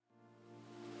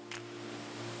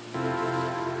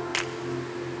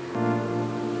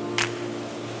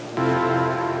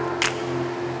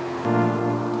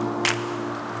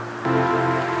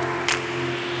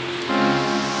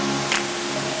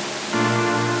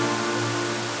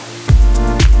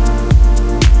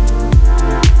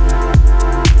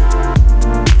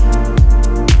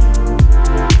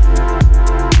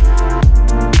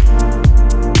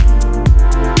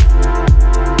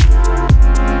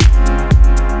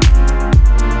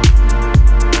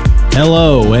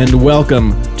Hello and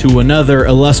welcome to another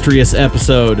illustrious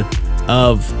episode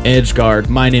of Edgeguard.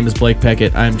 My name is Blake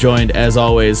Peckett. I'm joined, as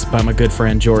always, by my good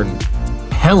friend Jordan.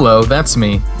 Hello, that's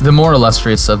me. The more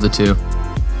illustrious of the two.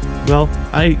 Well,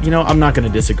 I'm not going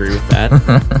to disagree with that.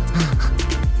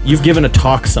 You've given a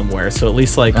talk somewhere, so at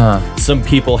least some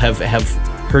people have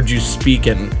heard you speak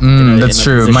that's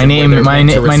true. My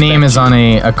name is on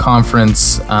a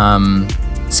conference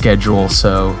schedule,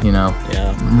 so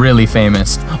really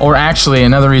famous. Or actually,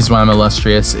 another reason why I'm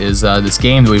illustrious is this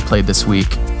game that we played this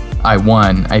week. I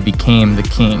won. I became the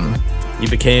king. You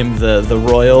became the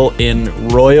royal in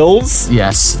Royals?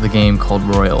 Yes, the game called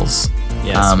Royals.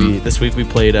 Yes, this week we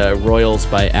played Royals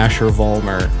by Asher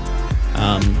Vollmer,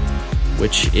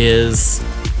 which is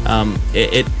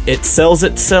it sells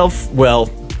itself well.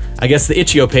 I guess the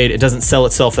itch.io page, it doesn't sell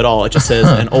itself at all. It just says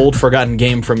an old forgotten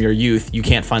game from your youth. You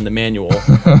can't find the manual.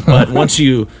 But once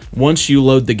you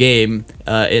load the game,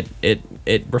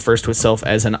 it refers to itself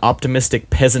as an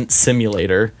optimistic peasant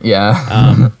simulator.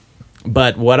 Yeah.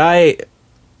 But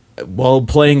while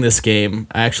playing this game,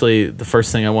 actually the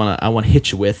first thing I want to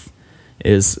hit you with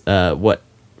is what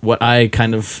I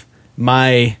kind of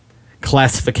my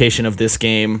classification of this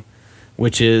game,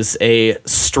 which is a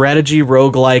strategy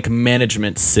roguelike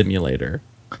management simulator.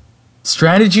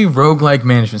 Strategy roguelike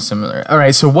management simulator. All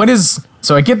right, so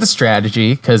I get the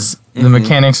strategy because the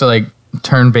mechanics are like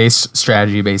turn-based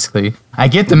strategy, basically. I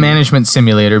get the management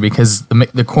simulator because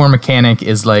the core mechanic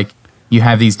is like you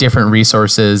have these different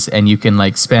resources and you can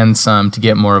like spend some to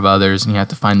get more of others, and you have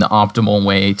to find the optimal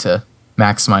way to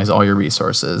maximize all your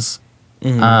resources.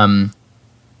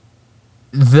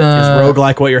 Is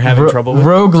roguelike what you're having trouble with?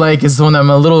 Roguelike is the one that I'm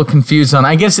a little confused on.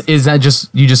 I guess, is that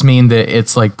you just mean that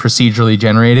it's like procedurally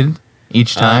generated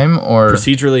each time, or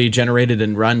procedurally generated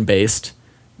and run based?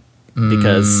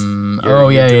 Because you're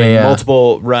doing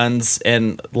multiple runs,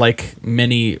 and like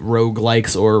many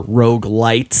roguelikes or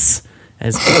roguelites,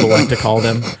 as people like to call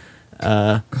them,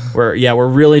 we're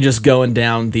really just going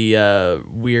down the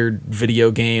weird video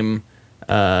game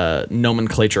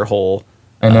nomenclature hole.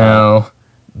 I know.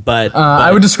 But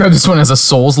I would describe this one as a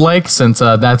Souls-like, since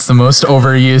that's the most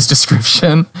overused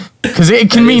description. Because it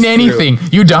can mean anything. True.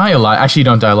 You die a lot. Actually, you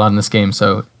don't die a lot in this game,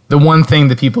 so the one thing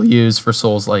that people use for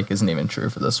Souls-like isn't even true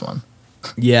for this one.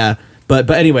 Yeah, but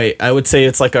anyway, I would say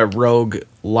it's like a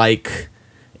rogue-like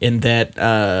in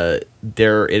that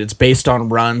it's based on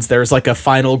runs. There's like a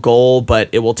final goal, but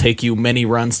it will take you many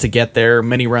runs to get there,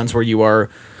 many runs where you are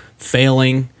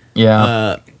failing.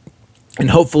 Yeah. And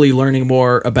hopefully learning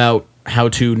more about how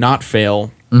to not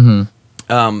fail.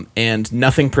 And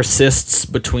nothing persists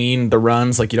between the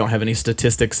runs. Like, you don't have any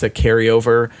statistics that carry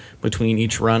over between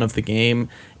each run of the game.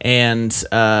 And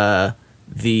as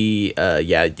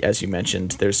you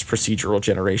mentioned, there's procedural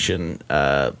generation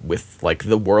with like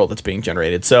the world that's being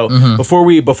generated. So before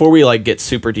we like get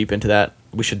super deep into that,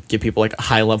 we should give people like a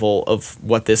high level of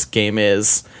what this game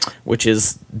is, which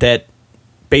is that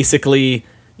basically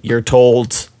you're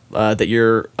told that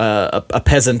you're a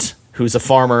peasant who's a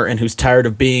farmer and who's tired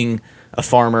of being a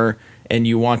farmer, and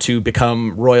you want to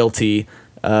become royalty.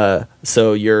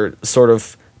 So you're sort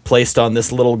of placed on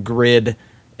this little grid,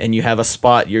 and you have a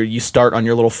spot. You start on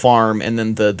your little farm, and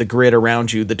then the grid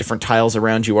around you, the different tiles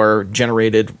around you, are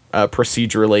generated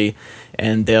procedurally,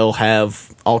 and they'll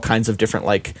have all kinds of different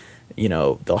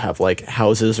they'll have like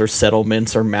houses or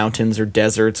settlements or mountains or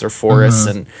deserts or forests,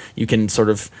 and you can sort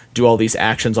of do all these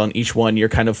actions on each one. You're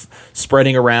kind of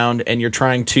spreading around, and you're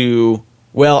trying to,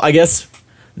 I guess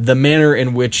the manner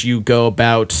in which you go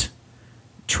about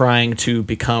trying to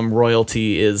become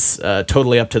royalty is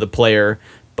totally up to the player,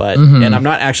 but and I'm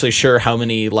not actually sure how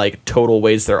many like total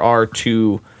ways there are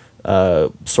to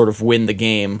sort of win the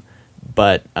game,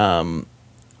 but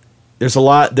there's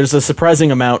a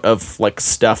surprising amount of like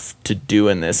stuff to do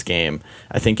in this game.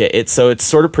 I think it's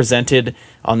sort of presented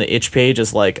on the itch page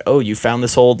as like, oh, you found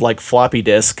this old like floppy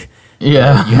disk you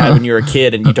had when you were a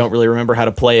kid, and you don't really remember how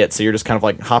to play it, so you're just kind of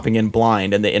like hopping in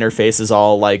blind, and the interface is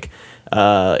all like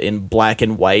in black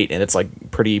and white, and it's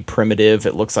like pretty primitive.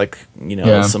 It looks like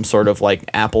some sort of like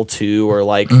Apple II or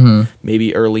like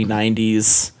maybe early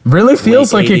 90s. Really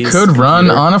feels like it could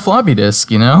run on a floppy disk,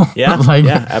 Yeah,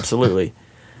 yeah, absolutely.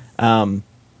 But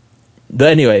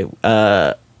anyway,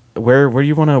 where do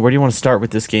you want to start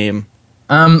with this game?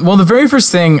 Well, the very first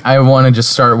thing I want to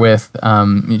just start with,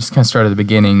 you just kind of start at the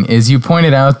beginning, is you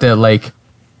pointed out that like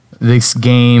this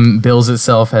game bills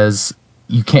itself as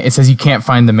it says you can't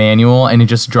find the manual, and it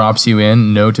just drops you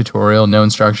in, no tutorial, no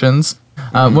instructions.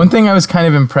 One thing I was kind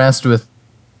of impressed with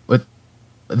what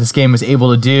this game was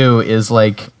able to do is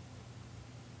like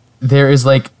there is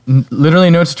like literally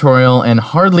no tutorial and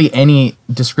hardly any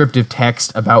descriptive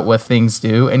text about what things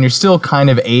do, and you're still kind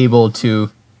of able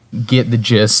to get the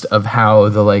gist of how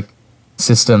the like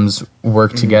systems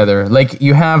work together. Like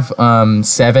you have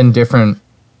 7 different,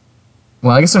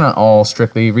 well, I guess they're not all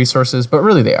strictly resources, but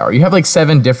really they are. You have like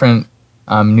 7 different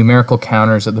numerical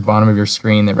counters at the bottom of your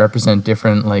screen that represent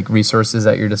different like resources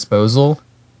at your disposal,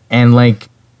 and like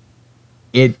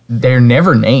they're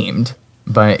never named,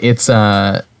 but it's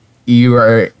you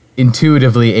are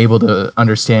intuitively able to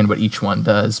understand what each one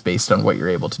does based on what you're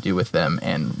able to do with them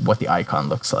and what the icon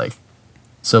looks like.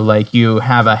 So like you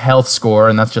have a health score,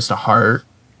 and that's just a heart.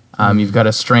 You've got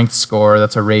a strength score,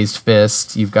 that's a raised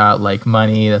fist. You've got like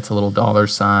money, that's a little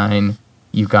 $sign.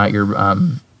 You've got your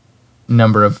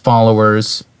number of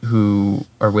followers who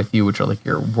are with you, which are like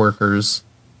your workers,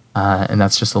 and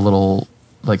that's just a little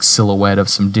like silhouette of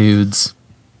some dudes.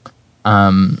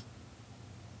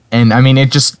 And I mean,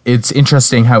 it's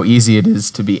interesting how easy it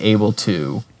is to be able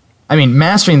to, I mean,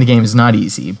 mastering the game is not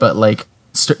easy, but like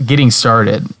getting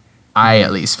started, I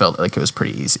at least felt like it was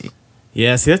pretty easy.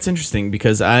 Yeah, see, that's interesting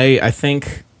because I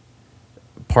think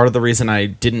part of the reason I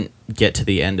didn't get to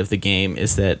the end of the game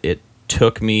is that it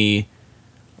took me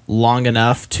long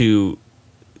enough to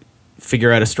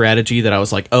figure out a strategy that I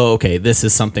was like, oh, okay, this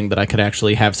is something that I could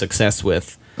actually have success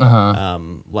with.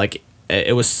 Like,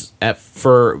 it was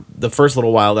for the first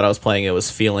little while that I was playing, it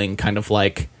was feeling kind of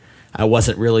like I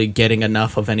wasn't really getting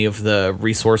enough of any of the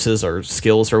resources or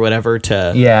skills or whatever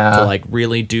to like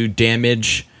really do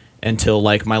damage until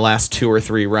like my last 2 or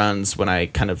 3 runs when I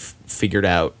kind of figured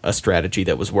out a strategy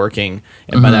that was working.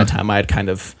 And by that time I had kind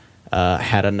of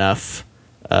had enough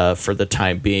for the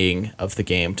time being of the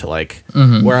game to like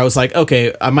where I was like,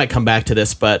 okay, I might come back to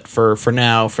this, but for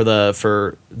now, for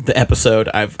the episode,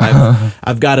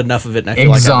 I've got enough of it, and I feel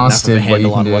like I have enough of a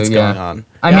handle on what's going on.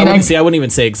 I wouldn't even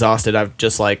say exhausted. I've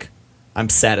just like I'm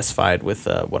satisfied with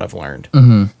what I've learned.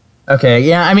 Okay,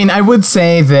 yeah. I mean, I would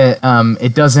say that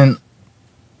it doesn't.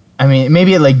 I mean,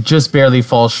 maybe it like just barely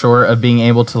falls short of being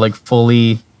able to like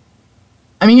fully.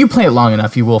 I mean, you play it long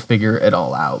enough, you will figure it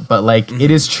all out. But like,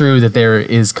 it is true that there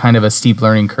is kind of a steep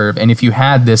learning curve, and if you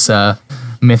had this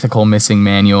mythical missing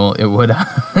manual, it would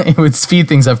it would speed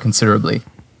things up considerably.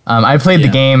 I played the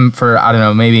game for I don't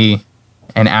know, maybe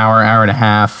an hour and a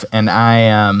half, and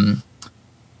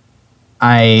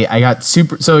I got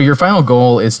super. So your final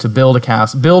goal is to build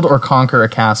or conquer a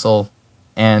castle,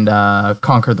 and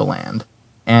conquer the land.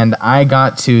 And I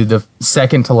got to the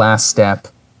second to last step,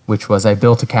 which was I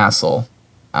built a castle.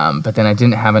 But then I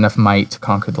didn't have enough might to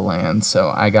conquer the land, so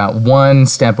I got one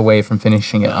step away from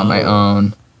finishing it on my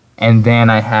own, and then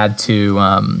I had to.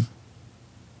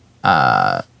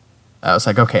 I was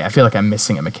like, okay, I feel like I'm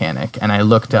missing a mechanic, and I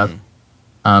looked up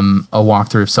a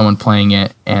walkthrough of someone playing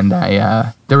it, and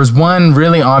there was one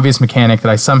really obvious mechanic that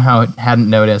I somehow hadn't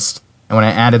noticed, and when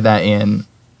I added that in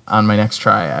on my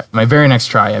very next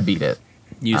try, I beat it.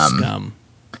 You scum.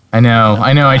 I know,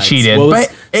 I cheated.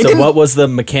 What was the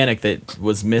mechanic that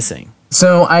was missing?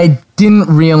 So I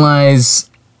didn't realize,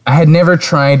 I had never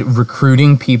tried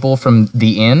recruiting people from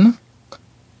the inn,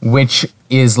 which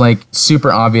is like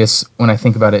super obvious when I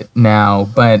think about it now,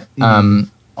 but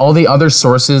all the other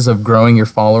sources of growing your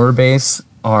follower base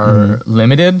are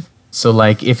limited. So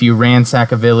like if you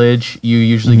ransack a village, you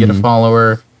usually get a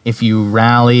follower. If you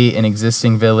rally an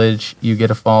existing village, you get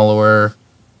a follower.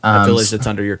 A village that's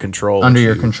under your control.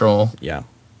 Yeah.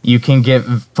 You can get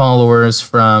followers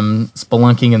from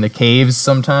spelunking in the caves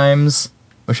sometimes,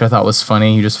 which I thought was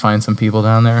funny. You just find some people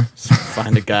down there.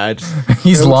 Find a guy.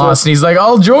 He's lost, and he's like,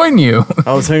 I'll join you.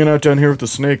 I was hanging out down here with the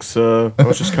snakes. I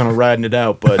was just kind of riding it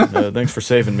out, but thanks for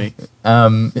saving me.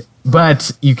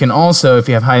 But you can also, if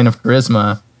you have high enough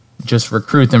charisma, just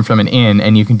recruit them from an inn,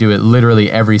 and you can do it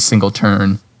literally every single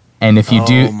turn. And if you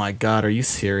do... Oh my god, are you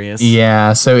serious?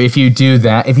 Yeah, so if you do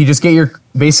that, if you just get your...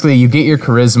 Basically, you get your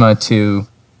charisma to...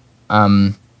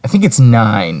 I think it's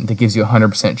 9 that gives you a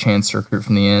 100% chance to recruit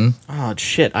from the inn. Oh,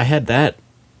 shit, I had that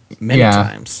many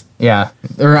times. Yeah.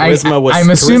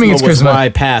 I'm assuming it's charisma. Was my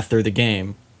path through the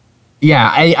game.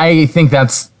 Yeah, I think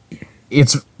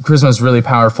charisma is really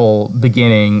powerful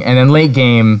beginning, and then late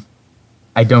game,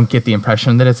 I don't get the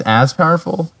impression that it's as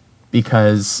powerful,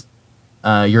 because...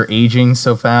 you're aging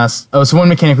so fast. Oh, so one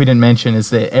mechanic we didn't mention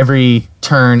is that every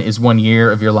turn is 1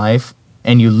 year of your life,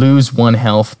 and you lose 1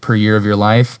 health per year of your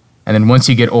life. And then once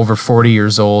you get over 40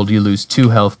 years old, you lose 2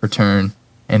 health per turn,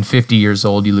 and 50 years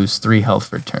old, you lose 3 health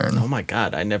per turn. Oh my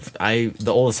god, the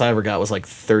oldest I ever got was like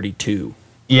 32.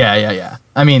 Yeah.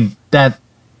 I mean,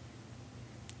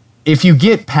 if you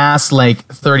get past like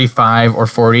 35 or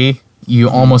 40, you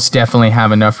almost definitely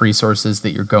have enough resources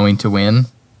that you're going to win.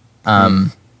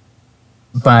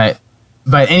 but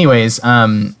anyways,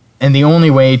 and the only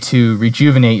way to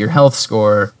rejuvenate your health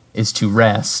score is to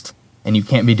rest, and you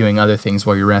can't be doing other things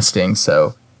while you're resting.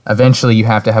 So eventually, you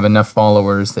have to have enough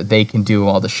followers that they can do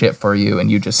all the shit for you, and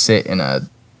you just sit in a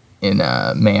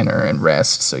manner and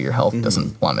rest, so your health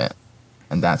doesn't plummet,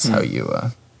 and that's how you.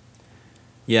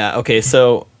 Yeah. Okay.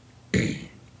 So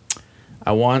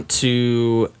I want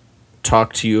to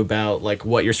talk to you about like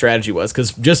what your strategy was,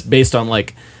 because just based on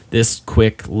like this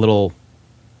quick little,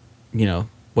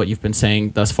 what you've been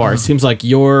saying thus far, it seems like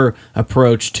your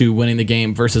approach to winning the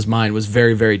game versus mine was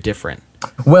very, very different.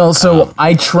 Well, so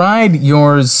I tried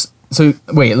yours. So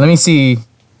wait, let me see.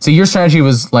 So your strategy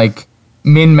was like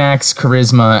min-max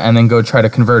charisma and then go try to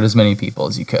convert as many people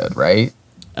as you could, right?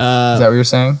 Is that what you're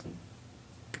saying?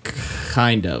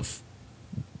 Kind of.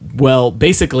 Well,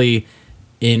 basically,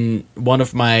 in one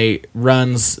of my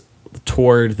runs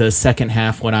toward the second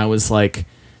half, when I was like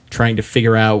trying to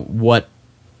figure out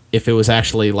if it was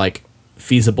actually like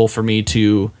feasible for me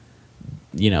to,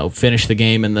 finish the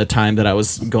game in the time that I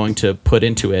was going to put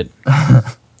into it,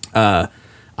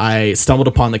 I stumbled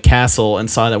upon the castle and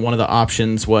saw that one of the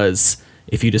options was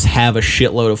if you just have a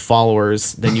shitload of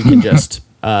followers, then you can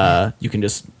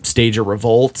just stage a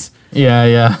revolt.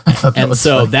 Yeah. I thought that was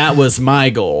funny. That was my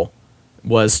goal,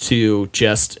 was to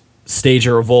just stage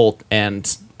a revolt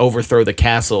and overthrow the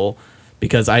castle,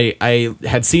 because I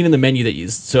had seen in the menu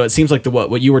that so it seems like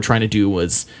what you were trying to do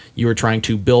was you were trying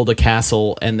to build a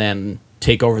castle and then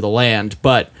take over the land,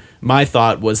 but my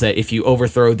thought was that if you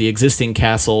overthrow the existing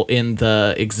castle in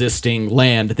the existing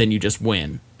land, then you just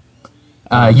win.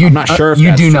 I'm not sure if you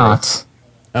that's do true. not.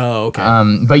 Oh,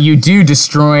 okay. But you do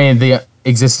destroy the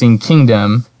existing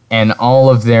kingdom, and all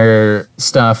of their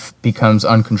stuff becomes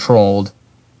uncontrolled,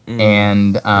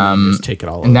 and just take it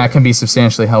all and over. that can be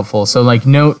substantially helpful. So like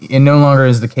it no longer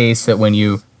is the case that when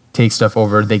you take stuff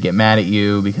over, they get mad at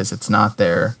you because it's not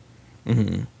their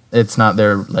it's not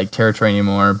their like territory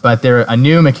anymore. But a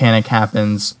new mechanic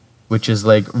happens, which is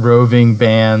like roving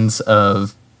bands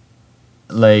of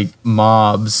like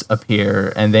mobs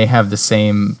appear, and they have the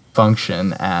same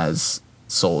function as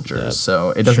soldiers. So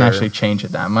it doesn't actually change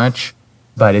it that much,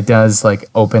 but it does like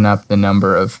open up the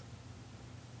number of.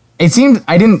 It seemed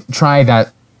I didn't try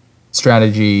that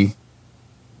strategy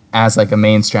as like a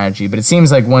main strategy, but it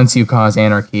seems like once you cause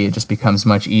anarchy, it just becomes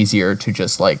much easier to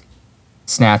just like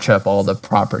snatch up all the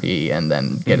property and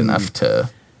then get enough to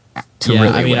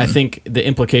really win. I think the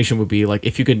implication would be like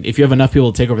if you have enough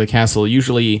people to take over the castle,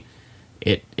 usually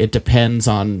it depends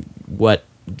on what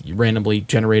randomly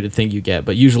generated thing you get,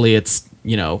 but usually it's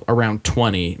around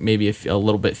 20, maybe a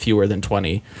little bit fewer than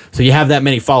 20. So you have that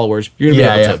many followers, you're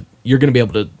gonna be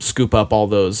able to scoop up all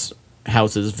those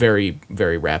houses very,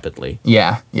 very rapidly.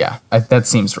 Yeah, that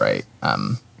seems right.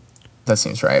 That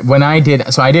seems right. When I did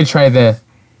try the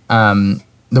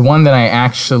one that I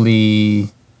actually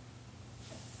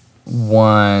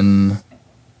won.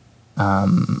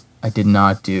 I did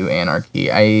not do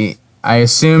anarchy. I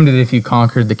assumed that if you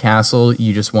conquered the castle,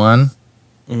 you just won.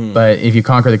 But if you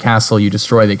conquer the castle, you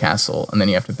destroy the castle, and then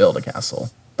you have to build a castle.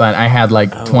 But I had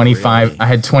 25. Really? I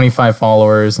had 25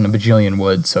 followers and a bajillion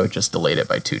wood, so it just delayed it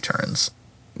by 2 turns.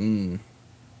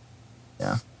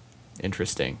 Yeah.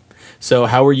 Interesting. So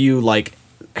how are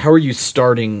you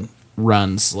starting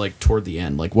runs like toward the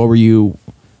end? Like what were you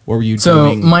doing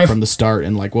from the start,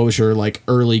 and like what was your like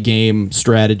early game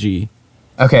strategy?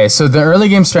 Okay, so the early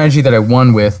game strategy that I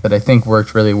won with that I think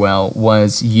worked really well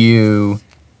was the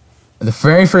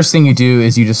very first thing you do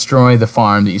is you destroy the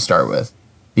farm that you start with,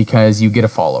 because you get a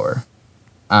follower.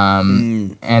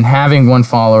 And having one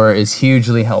follower is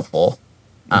hugely helpful.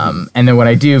 And then what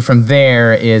I do from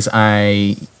there is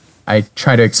I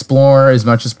try to explore as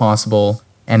much as possible,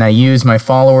 and I use my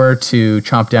follower to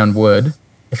chop down wood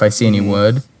if I see any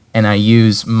wood, and I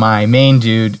use my main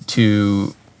dude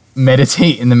to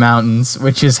meditate in the mountains,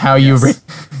 which is how you so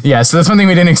that's one thing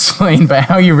we didn't explain, but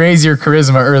how you raise your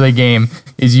charisma early game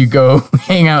is you go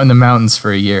hang out in the mountains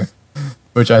for a year,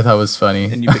 which I thought was funny.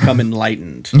 And you become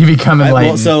enlightened.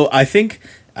 So I think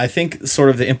sort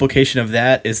of the implication of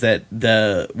that is that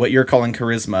what you're calling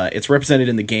charisma, it's represented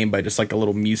in the game by just like a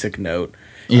little music note.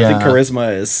 Yeah. I think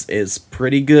charisma is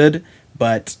pretty good,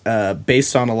 but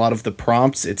based on a lot of the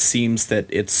prompts, it seems that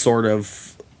it's sort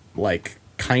of like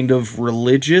kind of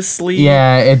religiously.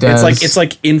 Yeah, it does. It's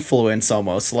like influence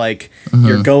almost. Like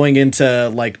you're going into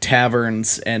like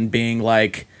taverns and being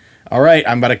like, all right,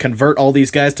 I'm going to convert all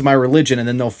these guys to my religion, and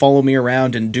then they'll follow me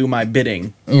around and do my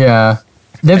bidding. Yeah.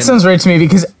 That sounds right to me,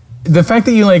 because the fact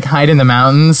that you like hide in the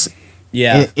mountains,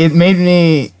 it made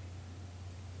me.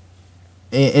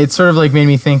 It sort of like made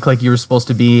me think like you were supposed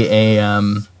to be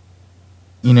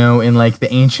you know, in like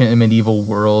the ancient and medieval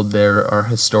world, there are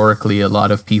historically a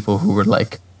lot of people who were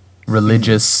like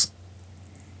religious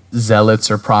zealots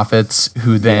or prophets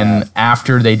who then,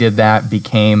 after they did that,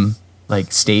 became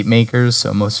like state makers.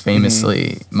 So most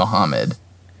famously Muhammad,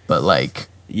 but like.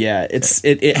 Yeah,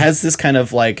 it has this kind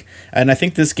of like, and I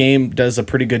think this game does a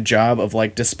pretty good job of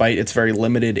like, despite its very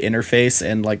limited interface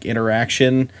and like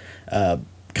interaction,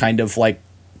 kind of like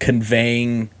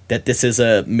conveying that this is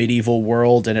a medieval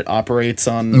world and it operates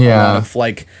on a lot of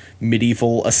like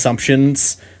medieval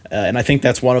assumptions, and I think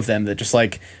that's one of them, that just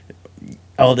like,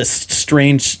 oh, this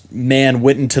strange man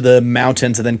went into the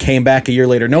mountains and then came back a year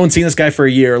later. No one's seen this guy for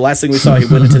a year. Last thing we saw, he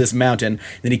went into this mountain.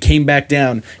 Then he came back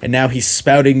down, and now he's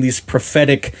spouting these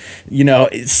prophetic, you know,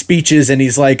 speeches, and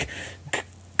he's like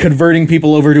converting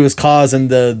people over to his cause, and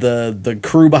the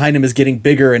crew behind him is getting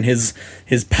bigger, and his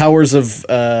powers of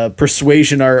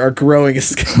persuasion are growing.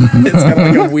 It's kind of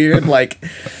like a weird, like,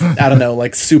 I don't know,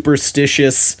 like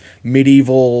superstitious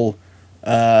medieval,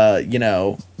 you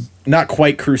know, not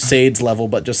quite Crusades level,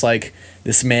 but just like,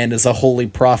 this man is a holy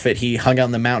prophet. He hung out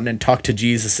on the mountain and talked to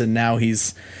Jesus, and now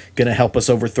he's gonna help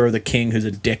us overthrow the king who's a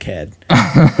dickhead.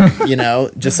 You know,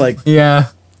 just like, kind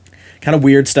of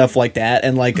weird stuff like that.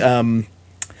 And like,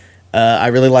 I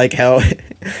really like how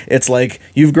it's like,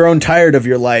 you've grown tired of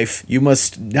your life. You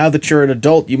must, now that you're an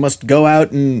adult, you must go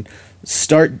out and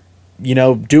start, you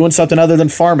know, doing something other than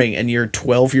farming, and you're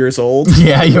 12 years old.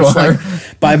 Yeah, you are.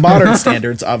 Like, by modern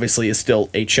standards, obviously, is still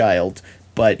a child.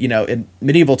 But, you know, in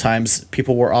medieval times,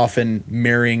 people were often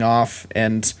marrying off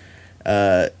and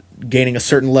gaining a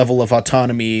certain level of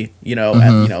autonomy, you know,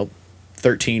 at, you know,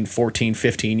 13, 14,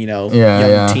 15, you know,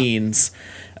 young teens.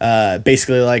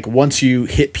 Basically, like, once you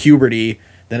hit puberty,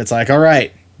 then it's like, all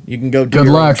right, you can go do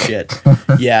your own shit.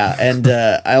 Yeah, and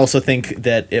I also think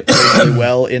that it plays really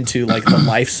well into like the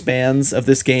lifespans of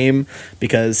this game,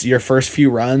 because your first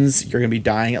few runs, you're gonna be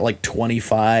dying at like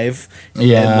 25.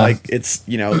 Yeah, and like, it's,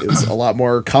 you know, it's a lot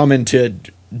more common to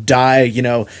die. You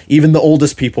know, even the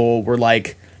oldest people were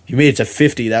like, you made it to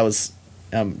 50. That was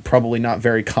probably not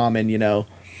very common. You know,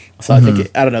 so I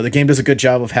think I don't know. The game does a good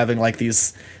job of having like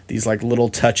these like little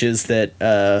touches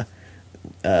that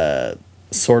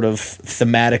sort of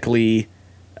thematically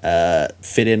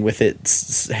fit in with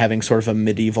it having sort of a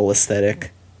medieval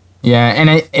aesthetic. Yeah,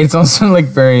 and it's also like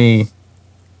very,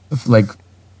 like,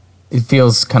 it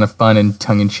feels kind of fun and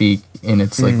tongue-in-cheek in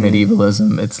its like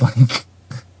medievalism. It's like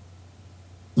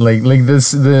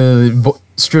this, the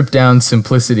stripped down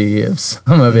simplicity of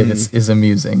some of it is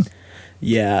amusing.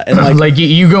 Yeah, and like, like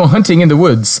you go hunting in the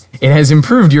woods, it has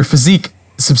improved your physique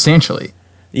substantially.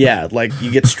 Yeah, like,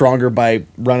 you get stronger by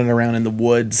running around in the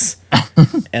woods,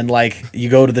 and like, you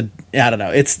go to the, I don't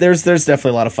know, it's there's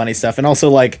definitely a lot of funny stuff. And also,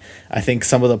 like, I think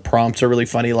some of the prompts are really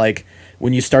funny. Like,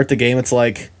 when you start the game, it's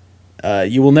like,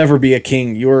 you will never be a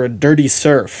king, you're a dirty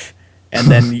serf. And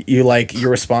then you like,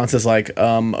 your response is like,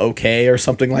 okay, or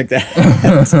something like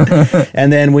that.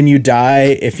 And then when you die,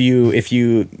 if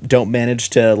you don't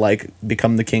manage to like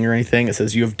become the king or anything, it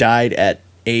says you have died at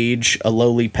age a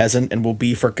lowly peasant and will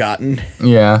be forgotten.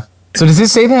 Yeah. So does it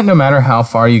say that no matter how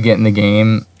far you get in the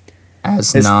game,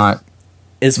 as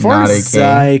far as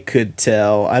I could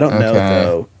tell, I don't know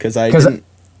though, because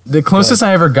the closest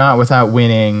I ever got without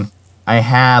winning, I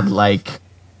had like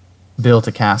built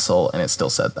a castle and it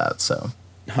still said that. So.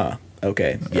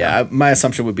 Okay. Yeah. My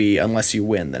assumption would be unless you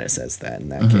win, then it says that in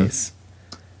that case.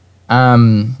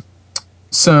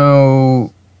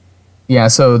 So yeah.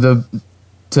 So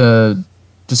to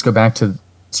just go back to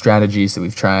strategies that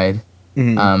we've tried.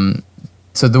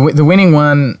 So the winning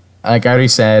one, like I already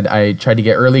said, I tried to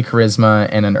get early charisma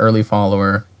and an early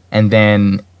follower, and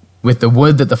then with the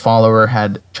wood that the follower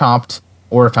had chopped,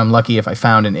 or if I'm lucky, if I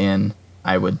found an inn,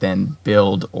 I would then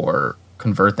build or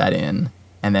convert that in,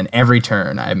 and then every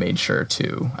turn I made sure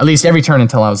to, at least every turn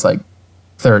until I was like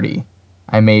 30,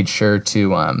 I made sure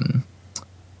to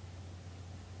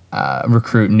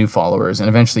recruit new followers, and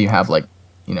eventually you have like,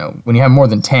 you know, when you have more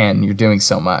than 10, you're doing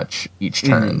so much each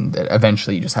turn that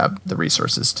eventually you just have the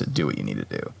resources to do what you need to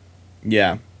do.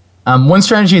 Yeah. One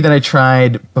strategy that I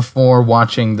tried before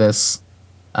watching this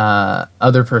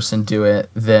other person do it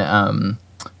that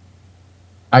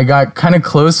I got kind of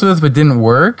close with but didn't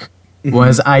work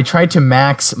was I tried to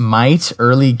max might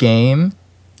early game,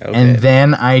 and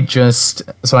then I just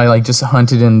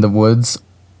hunted in the woods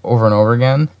over and over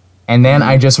again, and then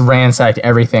I just ransacked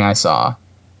everything I saw.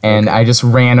 And I just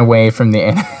ran away from the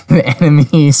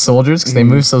enemy soldiers because they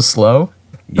move so slow.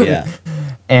 Yeah.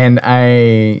 And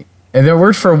it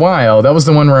worked for a while. That was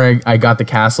the one where I got the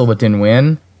castle but didn't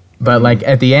win. But like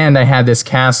at the end, I had this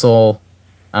castle,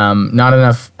 not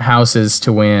enough houses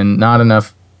to win, not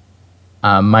enough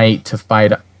might to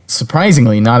fight.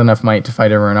 Surprisingly, not enough might to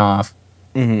fight everyone off.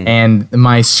 And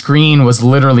my screen was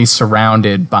literally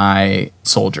surrounded by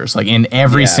soldiers. Like in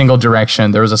every single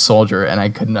direction, there was a soldier, and I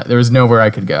could not. There was nowhere I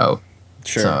could go.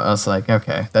 Sure. So I was like,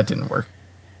 okay, that didn't work.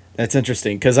 That's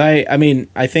interesting because I mean,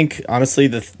 I think honestly,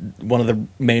 one of the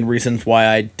main reasons why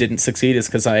I didn't succeed is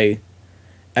because I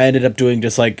ended up doing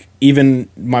just like even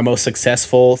my most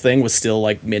successful thing was still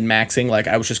like min-maxing. Like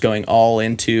I was just going all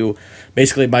into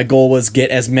basically my goal was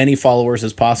get as many followers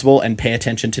as possible and pay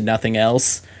attention to nothing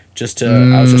else. I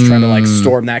was just trying to like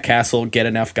storm that castle, get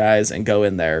enough guys, and go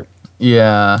in there.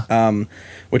 Yeah.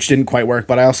 Which didn't quite work.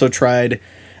 But I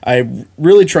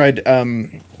really tried.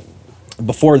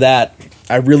 Before that,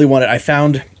 I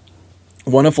found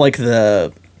one of like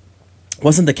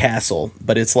wasn't the castle,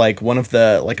 but it's like one of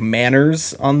the like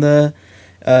manors on the,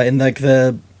 in like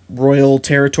the royal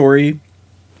territory.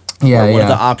 Yeah, One of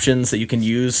the options that you can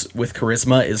use with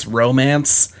charisma is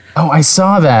romance. Oh, I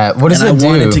saw that. What does it do? I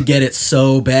wanted to get it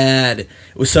so bad.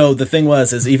 So the thing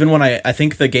is even when I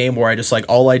think the game where I just like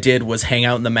all I did was hang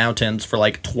out in the mountains for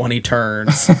like 20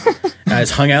 turns. And I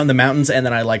just hung out in the mountains and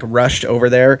then I like rushed over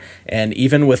there. And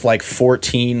even with like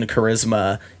 14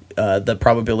 charisma, the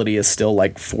probability is still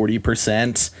like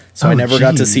 40%. So I never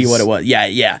got to see what it was.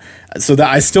 Yeah. So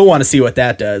I still want to see what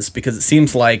that does because it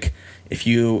seems like if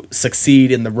you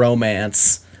succeed in the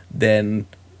romance, then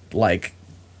like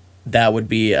that would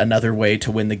be another way to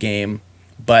win the game.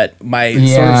 But my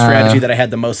sort of strategy that I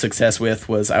had the most success with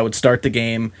was I would start the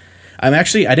game. I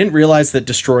didn't realize that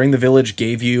destroying the village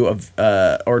gave you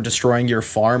or destroying your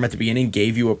farm at the beginning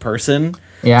gave you a person.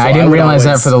 Yeah, so I didn't realize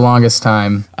that for the longest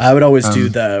time. I would always do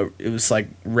it was like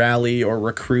rally or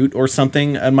recruit or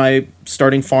something on my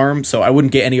starting farm. So I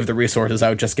wouldn't get any of the resources. I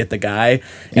would just get the guy.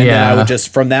 And then I would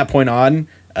just, from that point on,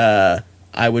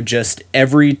 I would just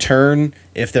every turn,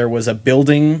 if there was a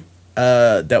building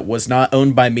that was not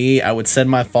owned by me, I would send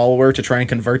my follower to try and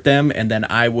convert them. And then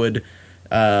I would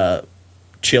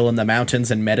chill in the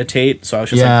mountains and meditate. So I was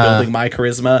just like building my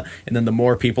charisma. And then the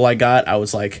more people I got, I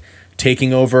was like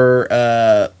taking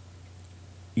over,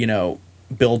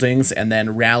 buildings and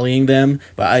then rallying them.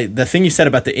 But the thing you said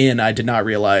about the inn, I did not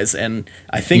realize. And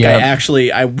I think I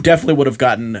definitely would have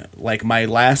gotten like my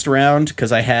last round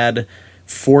because I had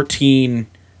 14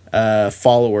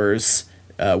 followers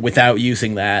without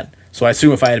using that. So I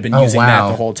assume if I had been using that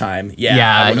the whole time,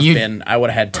 I would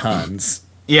have had tons.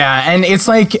 Yeah, and it's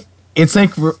like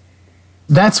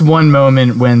that's one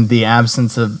moment when the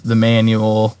absence of the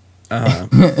manual,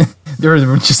 there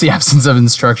was just the absence of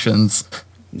instructions,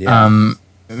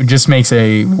 just makes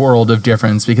a world of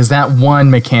difference because that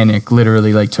one mechanic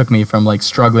literally like took me from like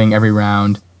struggling every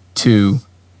round to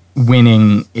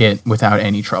winning it without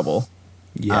any trouble.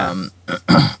 Yeah.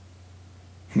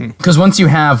 Because once you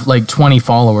have like 20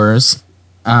 followers,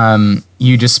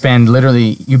 you just spend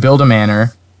you build a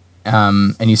manor,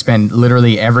 and you spend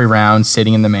literally every round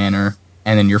sitting in the manor,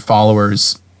 and then your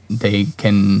followers, they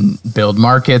can build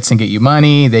markets and get you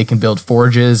money. They can build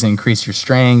forges and increase your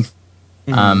strength.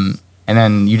 And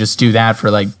then you just do that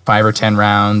for like 5 or 10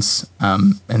 rounds.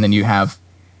 And then you have,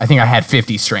 I think I had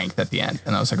 50 strength at the end.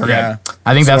 And I was like, okay,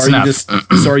 I think that's enough.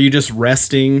 So are you just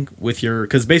resting with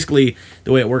because basically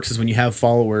the way it works is when you have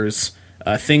followers,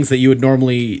 things that you would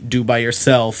normally do by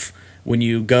yourself, when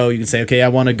you go, you can say, okay, I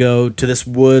want to go to this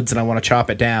woods and I want to chop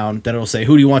it down. Then it'll say,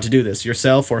 who do you want to do this,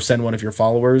 yourself or send one of your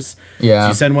followers? Yeah. So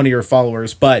you send one of your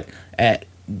followers, but at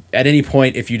any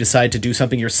point, if you decide to do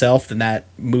something yourself, then that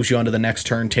moves you on to the next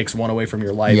turn, takes one away from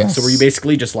your life. Yes. So were you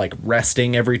basically just like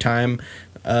resting every time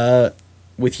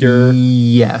with your...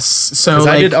 Yes. So like,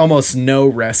 I did almost no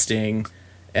resting.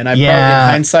 And probably in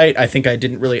hindsight, I think I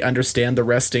didn't really understand the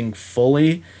resting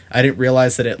fully. I didn't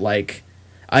realize that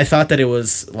I thought that it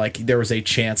was like there was a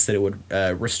chance that it would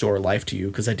restore life to you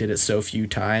because I did it so few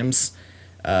times.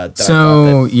 I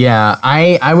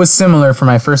was similar for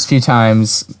my first few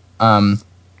times.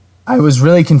 I was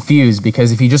really confused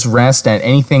because if you just rest at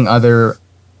anything other,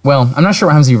 well, I'm not sure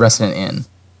what happens if you rest at an inn,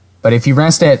 but if you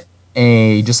rest at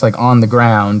just like on the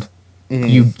ground,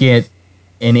 you get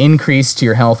an increase to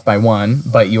your health by 1,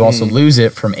 but you also lose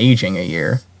it from aging a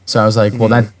year. So I was like,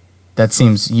 well, that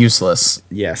seems useless.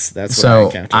 Yes, that's what I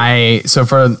encountered. So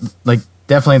for like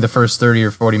definitely the first 30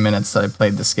 or 40 minutes that I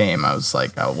played this game, I was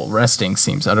like, oh, well, resting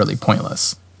seems utterly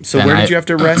pointless. So where did you have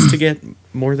to rest to get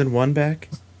more than 1 back?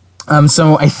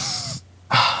 So I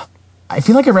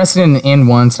feel like I rested in an inn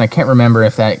once, and I can't remember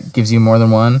if that gives you more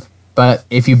than 1. But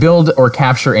if you build or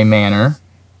capture a manor,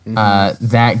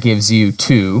 that gives you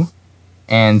 2.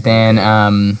 And then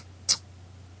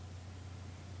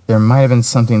there might have been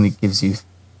something that gives you...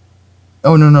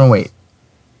 Oh, no, wait.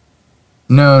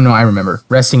 No, I remember.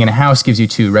 Resting in a house gives you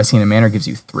 2. Resting in a manor gives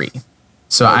you 3.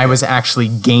 So I was actually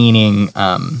gaining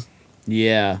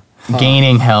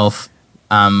gaining health,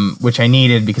 which I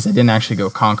needed because I didn't actually go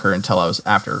conquer until I was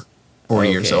after 40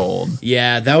 years old.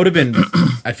 Yeah, that would have been...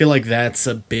 I feel like that's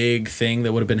a big thing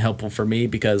that would have been helpful for me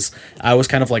because I was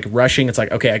kind of like rushing. It's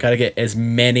like, okay, I got to get as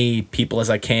many people as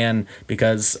I can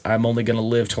because I'm only going to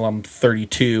live till I'm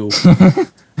 32.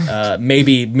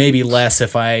 Maybe less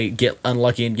if I get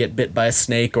unlucky and get bit by a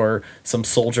snake or some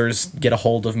soldiers get a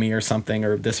hold of me or something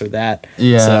or this or that.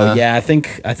 Yeah. So yeah, I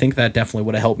think that definitely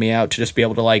would have helped me out to just be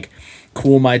able to like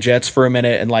cool my jets for a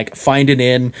minute and like find an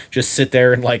inn, just sit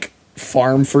there and like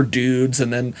farm for dudes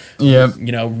and then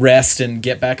rest and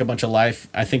get back a bunch of life.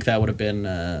 I think that would have been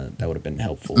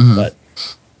helpful.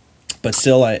 But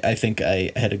still I think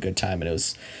I had a good time,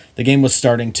 and the game was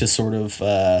starting to sort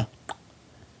of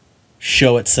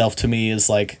show itself to me as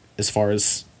far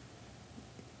as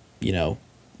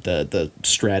the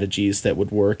strategies that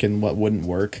would work and what wouldn't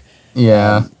work.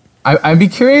 I'd be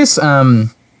curious.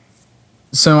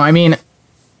 So I mean,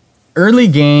 early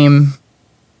game,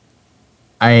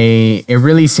 it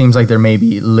really seems like there may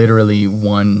be literally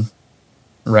one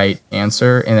right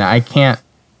answer, and I can't,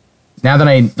 now that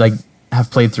I like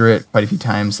have played through it quite a few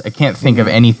times, I can't think of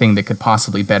anything that could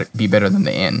possibly be better than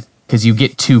the inn, because you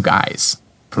get 2 guys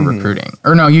for recruiting,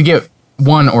 or no, you get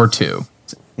 1 or 2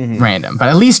 random, but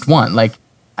at least 1. Like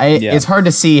it's hard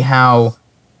to see how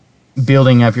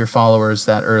building up your followers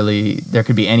that early there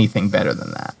could be anything better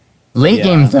than that. Late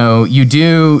game, though, you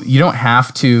don't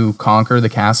have to conquer the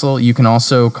castle. You can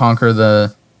also conquer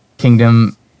the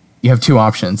kingdom. You have 2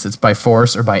 options. It's by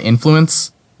force or by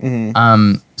influence.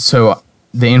 So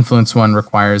the influence one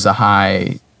requires a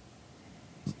high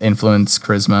influence,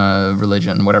 charisma,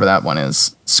 religion, whatever that one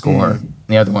is, score.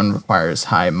 The other one requires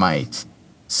high might.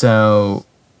 So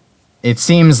it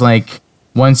seems like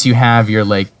once you have your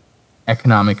like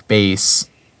economic base,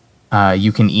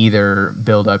 you can either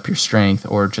build up your strength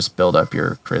or just build up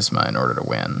your charisma in order to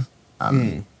win.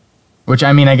 Which,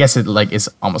 I mean, I guess it like is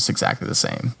almost exactly the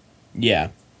same. Yeah,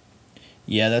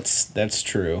 that's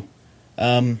true.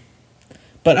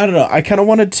 But I don't know. I kind of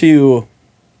wanted to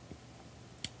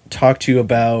talk to you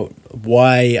about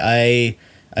why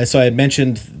so I had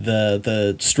mentioned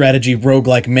the strategy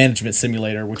roguelike management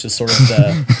simulator, which is sort of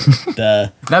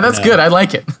the now that's good. I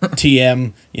like it.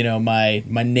 TM,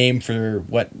 my name for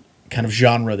what kind of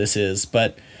genre this is,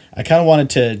 but I kind of wanted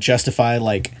to justify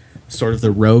like sort of the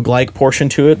roguelike portion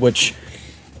to it, which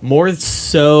more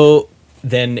so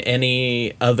than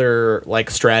any other like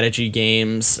strategy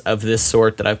games of this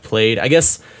sort that I've played. I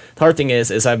guess the hard thing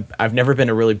is I've never been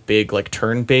a really big like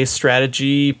turn-based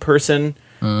strategy person.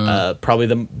 Probably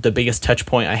the biggest touch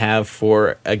point I have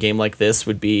for a game like this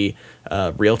would be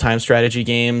real-time strategy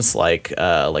games like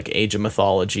Age of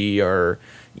Mythology or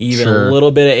even a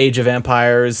little bit of Age of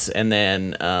Empires, and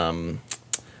then I'm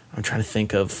trying to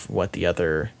think of what the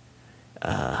other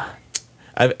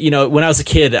when I was a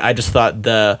kid, I just thought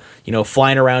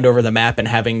flying around over the map and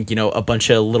having, a bunch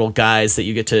of little guys that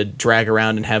you get to drag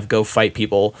around and have go fight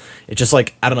people. It's just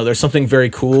like, I don't know, there's something very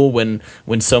cool when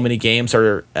so many games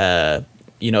are,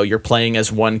 you're playing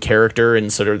as one character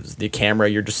and sort of the camera,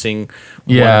 you're just seeing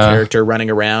one character running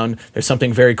around. There's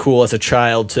something very cool as a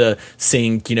child to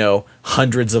seeing,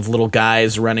 hundreds of little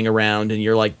guys running around and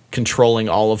you're like controlling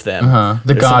all of them.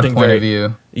 The God point of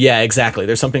view. Yeah, exactly.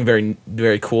 There's something very,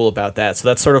 very cool about that. So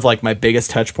that's sort of like my biggest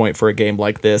touch point for a game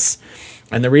like this.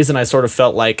 And the reason I sort of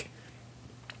felt like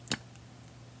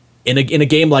in a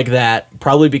game like that,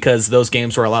 probably because those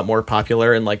games were a lot more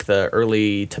popular in like the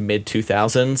early to mid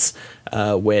 2000s,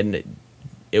 when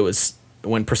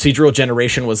procedural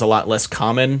generation was a lot less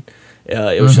common.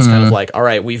 It was just kind of like, all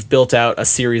right, we've built out a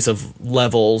series of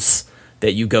levels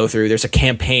that you go through. There's a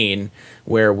campaign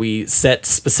where we set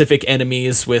specific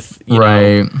enemies with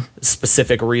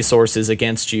specific resources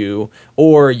against you,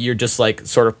 or you're just like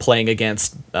sort of playing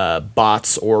against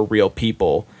bots or real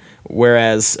people.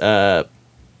 Whereas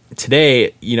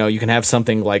today, you can have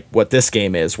something like what this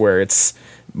game is, where it's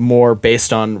more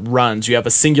based on runs. You have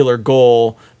a singular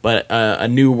goal, but a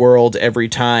new world every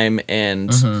time,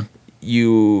 and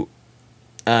you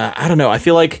I don't know, I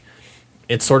feel like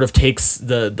it sort of takes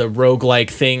the roguelike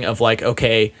thing of like,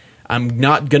 okay, I'm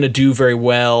not going to do very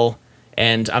well,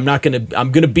 and I'm going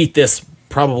to beat this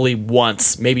probably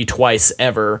once, maybe twice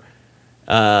ever,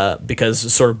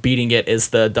 because sort of beating it is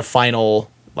the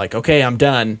final, like, okay, I'm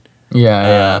done.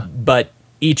 But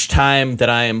each time that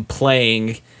I am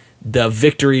playing, the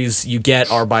victories you get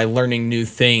are by learning new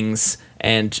things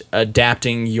and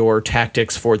adapting your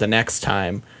tactics for the next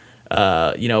time.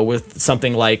 With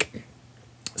something like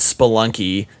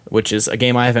Spelunky, which is a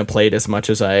game I haven't played as much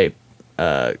as I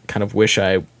kind of wish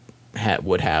I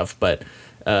would have, but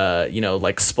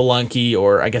like Spelunky,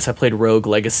 or I guess I played Rogue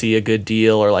Legacy a good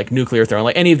deal, or like Nuclear Throne,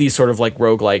 like any of these sort of like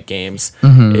roguelike games,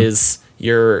 is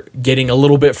you're getting a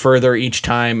little bit further each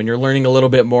time, and you're learning a little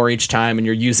bit more each time, and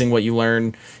you're using what you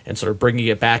learn and sort of bringing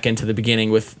it back into the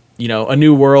beginning with, a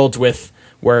new world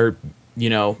where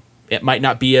it might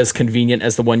not be as convenient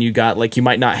as the one you got. Like you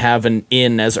might not have an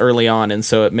inn as early on, and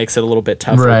so it makes it a little bit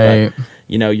tougher. Right.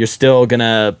 But, you're still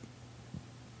gonna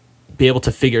be able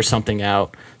to figure something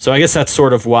out. So I guess that's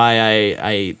sort of why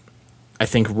I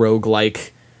think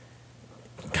roguelike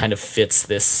kind of fits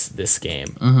this game.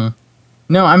 Mm-hmm.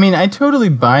 No, I mean, I totally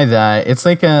buy that. It's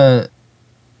like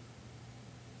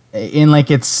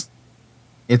it's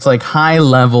like high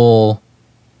level,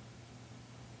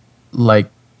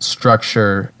 like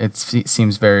structure. It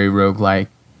seems very roguelike.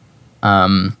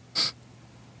 It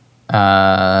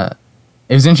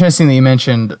was interesting that you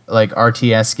mentioned like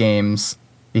RTS games,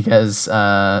 because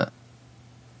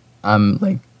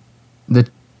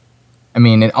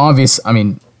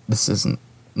this is an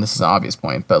obvious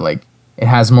point, but like it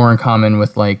has more in common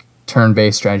with like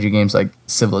turn-based strategy games like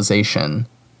Civilization,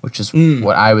 which is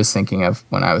what I was thinking of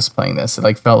when I was playing this. It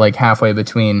like felt like halfway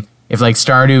between, if like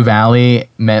Stardew Valley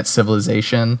met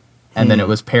Civilization and then it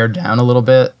was pared down a little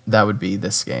bit, that would be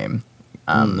this game.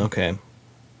 Okay.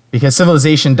 Because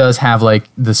Civilization does have like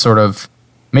the sort of,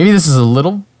 maybe this is a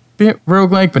little bit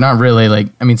roguelike, but not really. Like,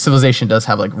 I mean, Civilization does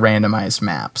have like randomized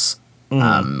maps,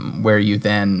 where you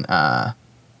then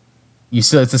it's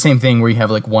the same thing where you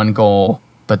have like one goal,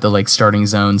 but the like starting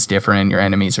zone's different, your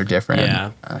enemies are different.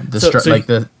 Yeah.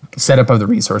 The setup of the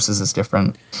resources is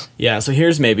different. Yeah, so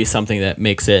here's maybe something that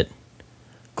makes it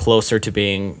closer to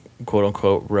being quote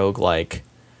unquote roguelike,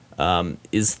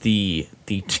 is the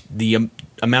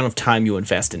amount of time you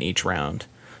invest in each round.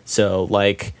 So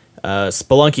like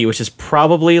Spelunky, which is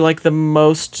probably like the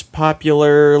most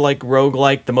popular like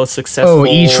roguelike, the most successful. Oh,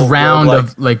 each round roguelike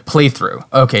of like playthrough.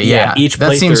 Okay, yeah. Each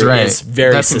that playthrough seems right. is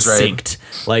very that seems succinct.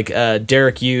 right. Like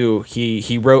Derek Yu,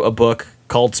 he wrote a book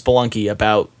called Spelunky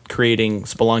about creating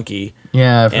Spelunky.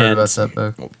 Yeah, I've heard about that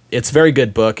book. It's a very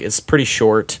good book. It's pretty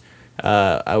short.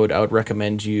 I would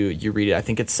recommend you read it. I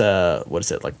think it's what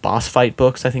is it, like Boss Fight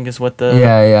Books, I think is what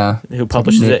the who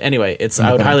publishes it. Anyway,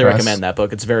 I would highly recommend that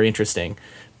book. It's very interesting.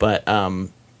 But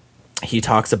he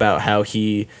talks about how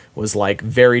he was like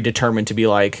very determined to be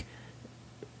like,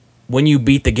 when you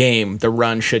beat the game, the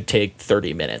run should take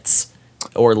 30 minutes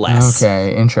or less.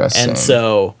 Okay, interesting. And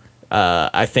so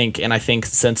I think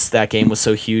since that game was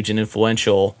so huge and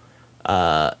influential,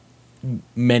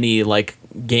 many like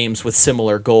games with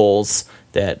similar goals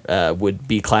that would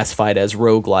be classified as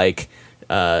roguelike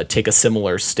take a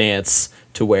similar stance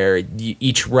to where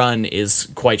each run is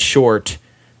quite short,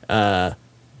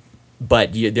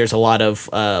 but there's a lot of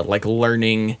like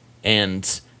learning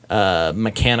and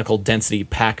mechanical density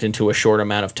packed into a short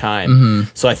amount of time. Mm-hmm.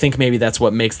 So I think maybe that's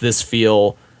what makes this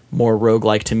feel more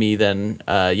roguelike to me than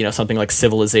something like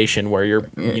Civilization, where you're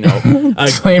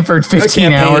playing for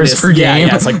 15 hours per game.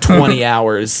 Yeah, it's like 20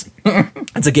 hours.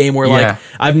 It's a game where like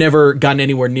I've never gotten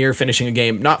anywhere near finishing a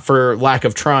game, not for lack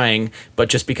of trying, but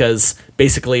just because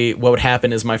basically what would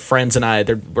happen is my friends and I,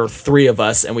 there were 3 of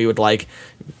us, and we would like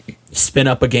spin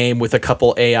up a game with a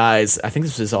couple AIs. I think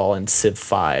this was all in Civ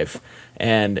 5,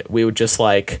 and we would just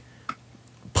like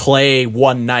play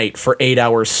one night for 8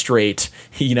 hours straight,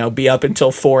 be up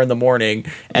until 4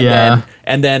 a.m,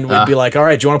 and then we'd be like, all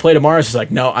right, do you want to play tomorrow? She's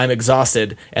like, no, I'm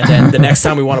exhausted. And then the next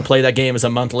time we want to play that game is a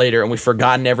month later, and we've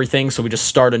forgotten everything, so we just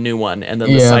start a new one, and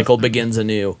then the cycle begins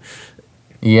anew.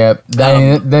 Yep,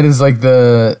 that is like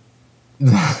the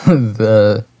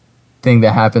thing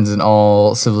that happens in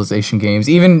all Civilization games.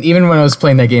 Even when I was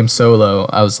playing that game solo,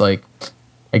 I was like,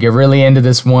 I get really into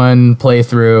this one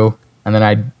playthrough, and then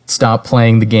I'd stop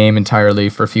playing the game entirely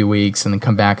for a few weeks, and then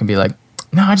come back and be like,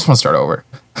 no, I just want to start over.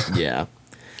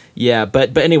 Yeah,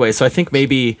 but anyway, so I think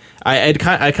maybe I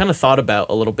kind of thought about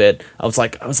a little bit. I was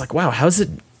like, wow, how's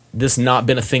this not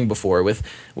been a thing before with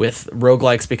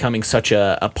roguelikes becoming such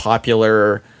a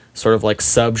popular sort of like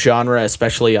subgenre,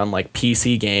 especially on like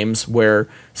PC games where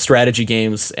strategy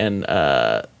games and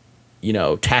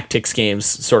tactics games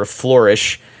sort of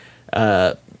flourish.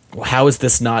 How has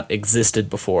this not existed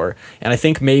before? And I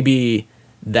think maybe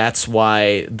that's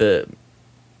why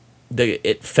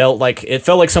it felt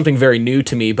like something very new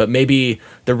to me, but maybe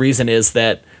the reason is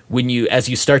that as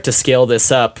you start to scale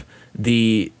this up,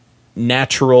 the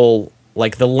natural,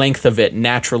 like the length of it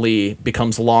naturally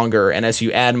becomes longer, and as you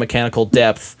add mechanical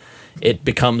depth, it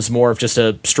becomes more of just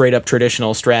a straight up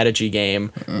traditional strategy game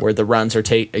where the runs are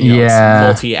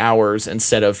multi hours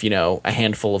instead of, a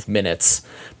handful of minutes.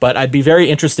 But I'd be very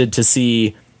interested to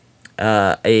see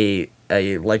a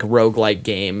like roguelike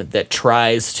game that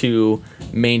tries to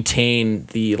maintain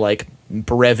the like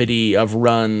brevity of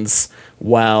runs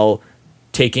while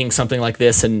taking something like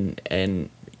this and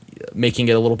making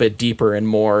it a little bit deeper and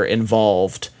more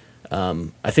involved.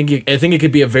 I think it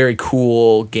could be a very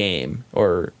cool game.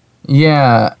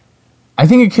 Yeah, I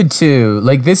think it could too.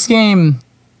 Like this game,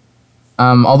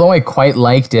 although I quite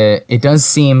liked it, it does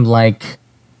seem like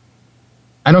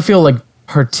I don't feel like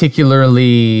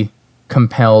particularly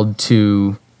compelled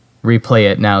to replay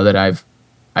it now that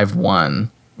I've won.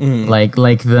 Like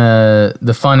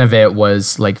the fun of it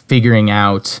was like figuring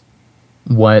out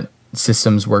what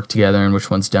systems work together and which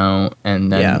ones don't,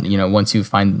 and then once you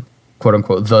find quote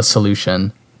unquote the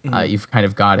solution, you've kind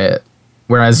of got it.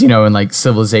 Whereas in like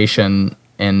Civilization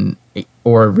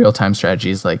or real time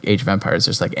strategies like Age of Empires,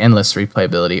 there's like endless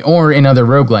replayability. Or in other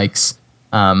roguelikes,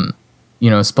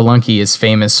 Spelunky is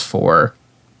famous for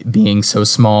being so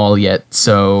small yet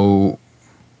so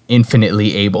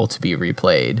infinitely able to be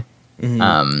replayed.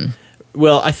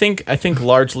 Well, I think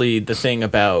largely the thing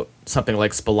about something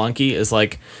like Spelunky is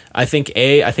like I think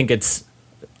it's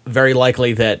very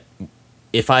likely that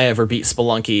if I ever beat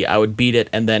Spelunky, I would beat it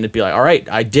and then it'd be like, all right,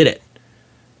 I did it,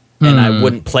 and I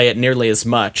wouldn't play it nearly as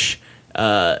much.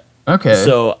 Okay.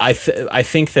 So I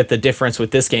think that the difference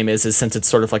with this game is since it's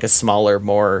sort of like a smaller,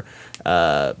 more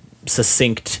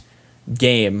succinct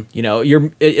game,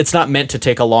 it's not meant to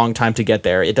take a long time to get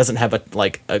there. It doesn't have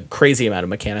a crazy amount of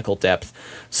mechanical depth.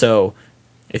 So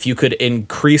if you could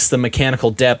increase the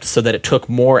mechanical depth so that it took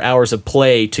more hours of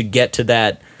play to get to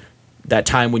that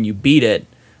time when you beat it,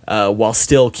 while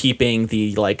still keeping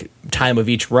the like time of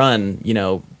each run,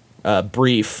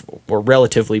 brief or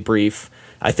relatively brief,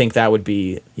 I think that would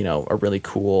be, a really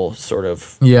cool sort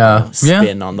of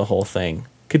spin on the whole thing.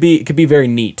 Could be very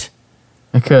neat.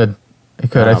 It could.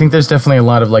 I think there's definitely a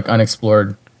lot of like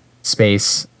unexplored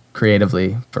space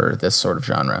creatively for this sort of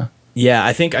genre. Yeah,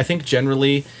 I think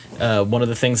generally one of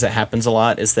the things that happens a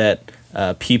lot is that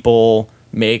people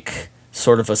make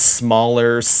sort of a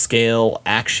smaller scale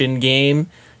action game,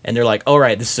 and they're like, all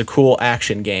right, this is a cool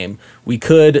action game. We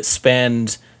could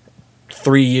spend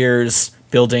 3 years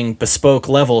building bespoke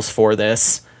levels for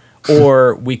this,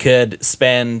 or we could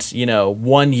spend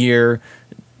 1 year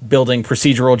building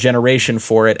procedural generation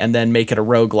for it and then make it a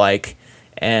roguelike.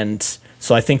 And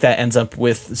so I think that ends up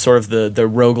with sort of the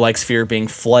roguelike sphere being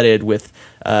flooded with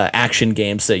action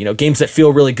games that, games that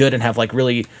feel really good and have like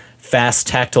really fast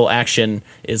tactile action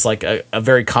is like a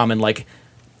very common, like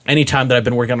anytime that I've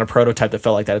been working on a prototype that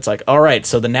felt like that, it's like, all right,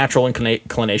 so the natural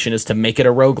inclination is to make it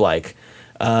a roguelike.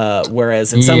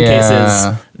 Whereas in some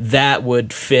cases that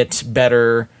would fit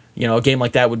better. A game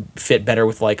like that would fit better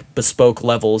with like bespoke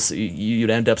levels.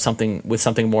 You'd end up with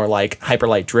something more like Hyper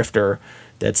Light Drifter,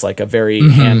 that's like a very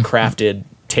handcrafted,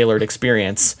 tailored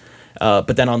experience.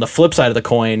 But then on the flip side of the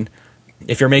coin,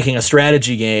 if you're making a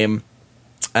strategy game,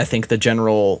 I think the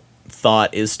general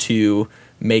thought is to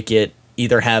make it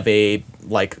either have a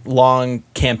like long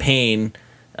campaign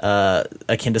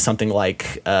akin to something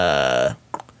like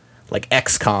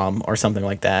XCOM or something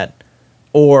like that,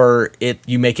 or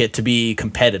you make it to be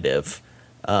competitive,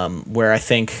 where I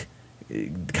think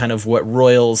kind of what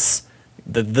Royals,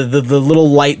 the little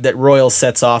light that Royals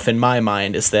sets off in my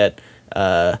mind is that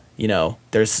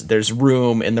there's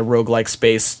room in the roguelike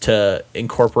space to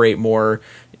incorporate more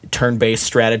turn-based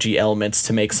strategy elements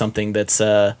to make something that's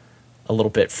a little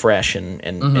bit fresh and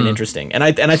interesting. And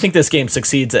I think this game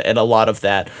succeeds at a lot of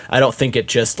that. I don't think it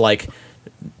just like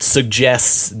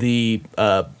suggests the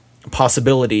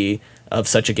possibility of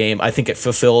such a game. I think it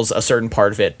fulfills a certain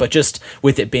part of it, but just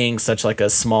with it being such like a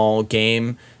small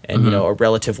game and a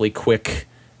relatively quick,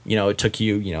 it took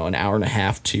you an hour and a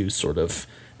half to sort of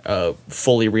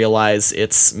fully realize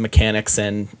its mechanics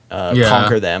and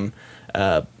conquer them.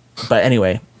 But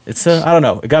anyway, it's I don't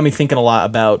know. It got me thinking a lot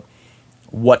about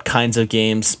what kinds of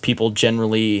games people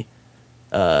generally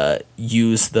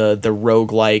use the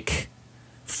roguelike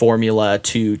formula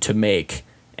to make,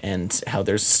 and how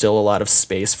there's still a lot of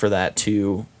space for that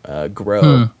to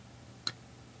grow.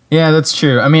 Yeah, that's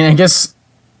true. I mean, I guess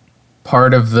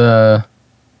part of the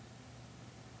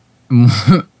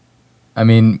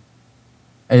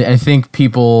I think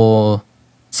people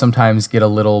sometimes get a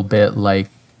little bit like,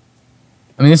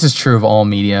 this is true of all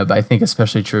media, but I think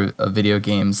especially true of video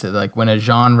games, that like when a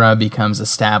genre becomes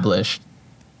established,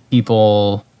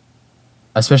 people,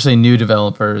 especially new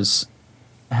developers,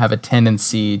 have a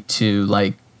tendency to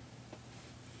like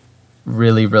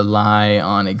really rely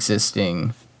on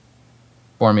existing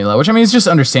formula, which I mean is just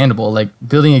understandable. Like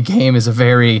building a game is a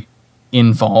very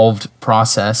involved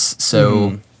process,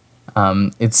 so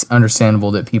it's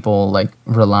understandable that people like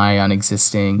rely on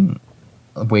existing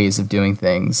ways of doing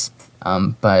things.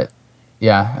 But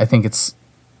yeah, I think it's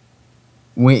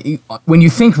when you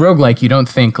think roguelike, you don't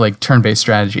think like turn-based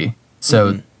strategy.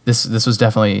 So this was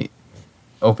definitely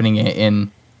opening it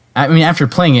in. I mean, after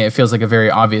playing it, it feels like a very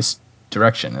obvious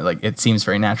direction. Like it seems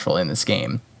very natural in this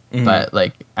game. But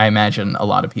like I imagine a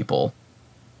lot of people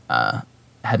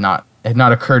had not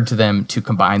occurred to them to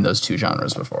combine those two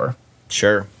genres before.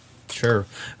 Sure.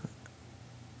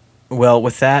 Well,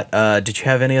 with that, did you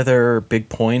have any other big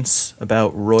points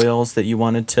about Royals that you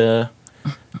wanted to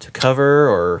cover,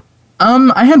 or?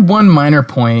 I had one minor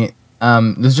point.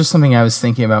 There's just something I was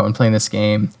thinking about when playing this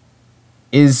game.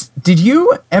 Did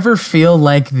you ever feel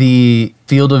like the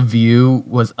field of view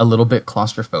was a little bit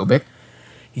claustrophobic?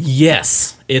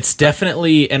 Yes, it's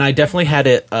definitely, and I definitely had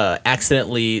it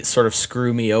accidentally sort of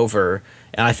screw me over.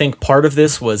 And I think part of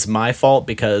this was my fault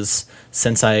because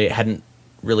since I hadn't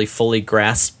really fully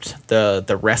grasped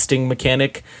the resting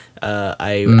mechanic,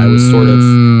 I was sort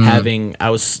of I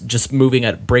was just moving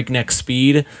at breakneck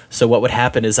speed. So what would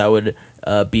happen is I would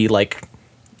be like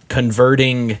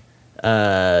converting,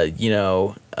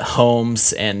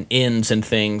 homes and inns and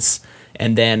things.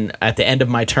 And then at the end of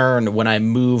my turn, when I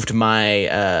moved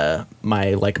my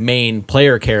my like main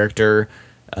player character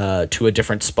to a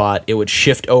different spot, it would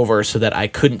shift over so that I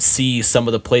couldn't see some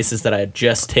of the places that I had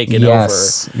just taken over.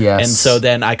 Yes. And so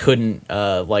then I couldn't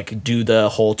like do the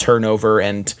whole turnover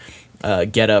and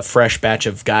get a fresh batch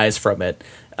of guys from it.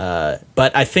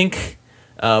 But I think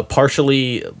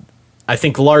largely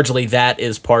that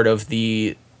is part of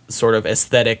the sort of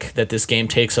aesthetic that this game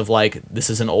takes of like, this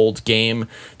is an old game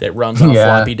that runs on a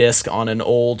floppy disk on an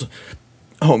old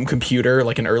home computer,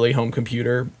 like an early home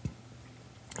computer.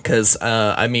 Because,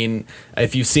 I mean,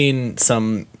 if you've seen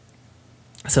some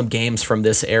games from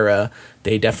this era,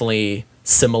 they definitely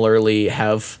similarly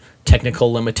have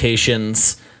technical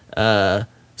limitations,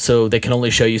 so they can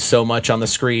only show you so much on the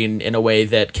screen in a way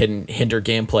that can hinder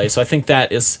gameplay. So I think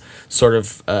that is sort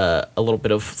of a little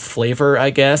bit of flavor, I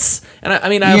guess. And I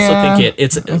mean, I also think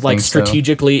it's like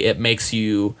strategically, it makes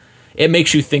you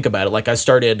think about it. Like I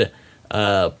started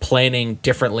planning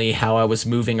differently how I was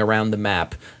moving around the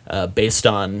map based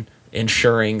on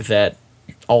ensuring that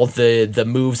all the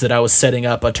moves that I was setting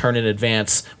up a turn in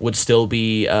advance would still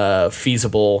be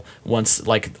feasible once,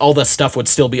 like all the stuff would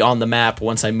still be on the map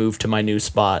once I moved to my new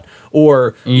spot,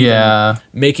 or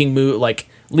making like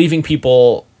leaving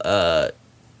people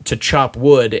to chop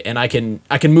wood, and I can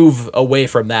move away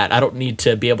from that. I don't need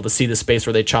to be able to see the space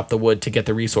where they chop the wood to get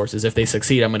the resources. If they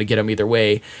succeed, I'm going to get them either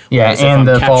way. Yeah, and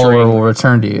the follower will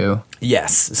return to you.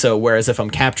 Yes. So whereas if I'm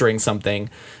capturing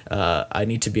something, I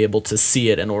need to be able to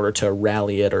see it in order to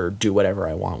rally it or do whatever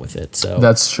I want with it. So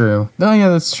that's true. Oh yeah,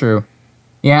 that's true.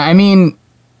 Yeah, I mean,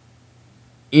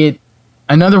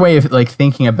 another way of like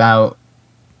thinking about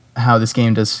how this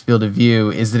game does field of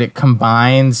view is that it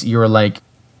combines your like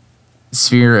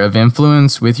sphere of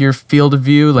influence with your field of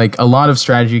view. Like a lot of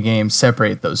strategy games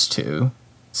separate those two.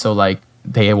 So like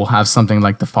they will have something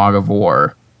like the Fog of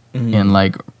War in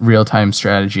like real-time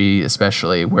strategy,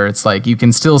 especially, where it's like you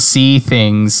can still see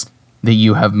things that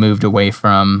you have moved away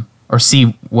from or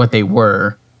see what they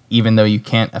were, even though you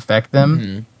can't affect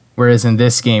them. Whereas in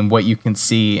this game, what you can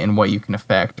see and what you can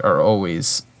affect are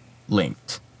always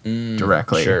linked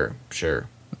directly. Sure.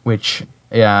 Which,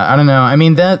 yeah, I don't know. I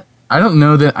mean, I don't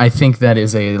know that I think that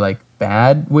is a like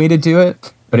bad way to do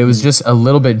it, but it was just a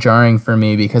little bit jarring for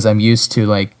me because I'm used to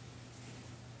like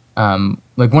one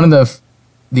of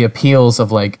the appeals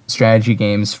of like strategy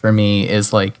games for me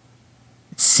is like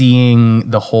seeing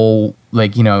the whole,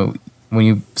 like, you know, when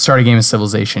you start a game of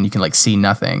Civilization, you can like see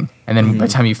nothing, and then by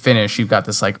the time you finish, you've got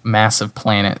this like massive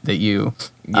planet that you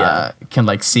can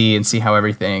like see and see how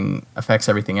everything affects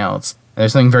everything else. And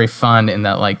there's something very fun in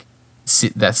that, like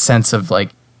that sense of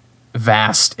like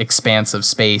vast expanse of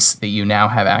space that you now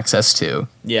have access to.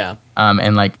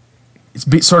 And like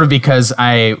it's sort of because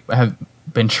I have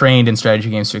been trained in strategy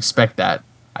games to expect that.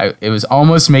 It was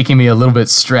almost making me a little bit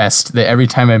stressed that every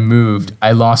time I moved,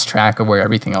 I lost track of where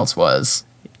everything else was.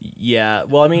 Yeah,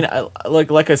 well, I mean,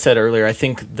 like I said earlier, I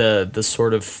think the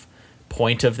sort of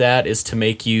point of that is to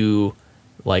make you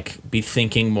like be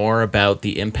thinking more about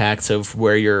the impacts of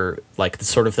where you're like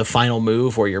the final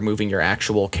move where you're moving your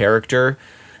actual character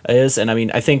is. And I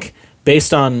mean, I think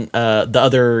based on the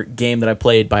other game that I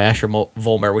played by Asher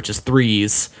Vollmer, which is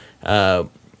Threes,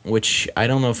 which I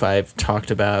don't know if I've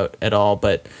talked about at all,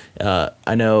 but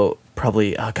I know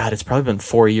probably, oh God, it's probably been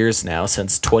 4 years now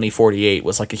since 2048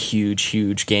 was like a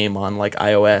huge game on like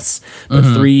iOS. But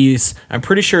Threes, I'm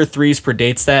pretty sure Threes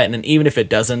predates that. And then even if it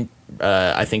doesn't,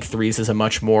 I think Threes is a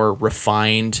much more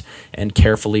refined and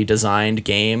carefully designed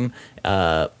game.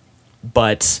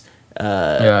 But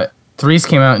Threes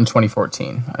came out in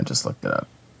 2014. I just looked it up.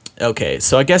 Okay,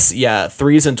 so I guess, yeah,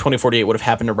 Threes and 2048 would have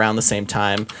happened around the same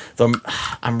time. Though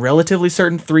I'm relatively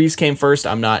certain Threes came first.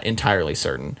 I'm not entirely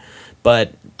certain.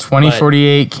 But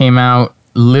 2048 came out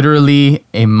literally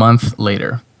a month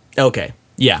later. Okay,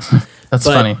 yeah. That's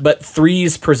funny. But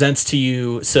Threes presents to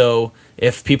you, so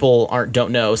if people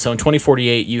don't know, so in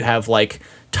 2048 you have like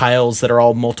tiles that are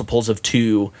all multiples of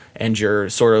 2, and you're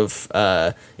sort of,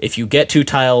 if you get 2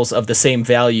 tiles of the same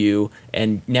value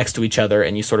and next to each other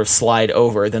and you sort of slide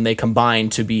over, then they combine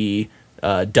to be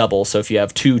double. So if you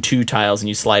have 2 tiles and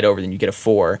you slide over, then you get a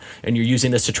 4, and you're using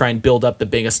this to try and build up the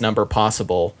biggest number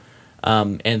possible.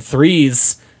 And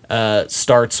Threes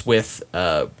starts with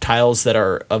tiles that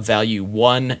are of value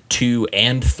 1, 2,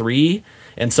 and 3.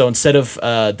 And so instead of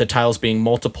the tiles being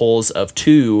multiples of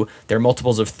 2, they're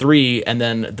multiples of 3, and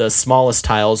then the smallest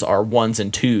tiles are 1s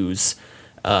and 2s.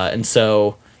 And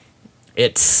so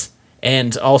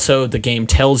and also the game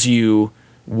tells you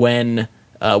when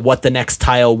what the next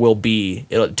tile will be.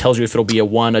 It tells you if it'll be a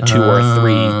 1, a 2, or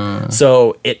a 3.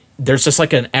 So there's just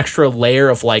like an extra layer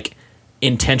of like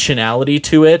intentionality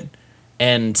to it.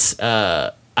 And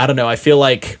I don't know, I feel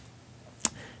like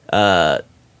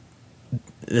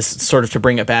this sort of, to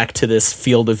bring it back to this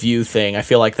field of view thing, I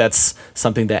feel like that's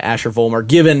something that Asher Volmer,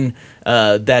 given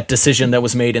that decision that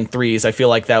was made in Threes, I feel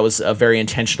like that was a very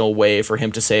intentional way for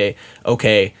him to say,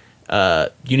 okay,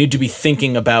 you need to be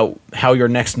thinking about how your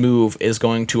next move is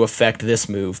going to affect this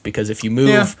move, because if you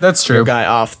move that's true. your guy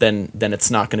off, then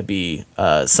it's not going to be,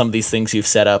 some of these things you've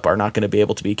set up are not going to be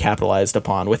able to be capitalized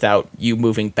upon without you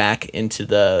moving back into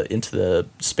the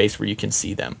space where you can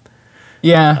see them.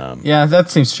 Yeah,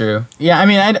 that seems true. Yeah, I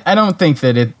mean, I don't think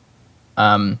that it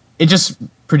just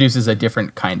produces a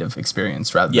different kind of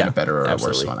experience rather than a better or a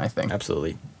worse one, I think.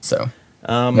 Absolutely. So,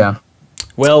 yeah.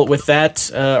 Well, with that,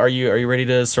 are you ready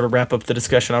to sort of wrap up the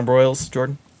discussion on Broyles,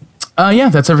 Jordan? Yeah,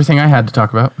 that's everything I had to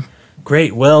talk about.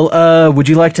 Great. Well, would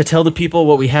you like to tell the people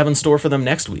what we have in store for them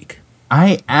next week?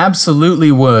 I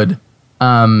absolutely would.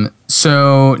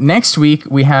 So next week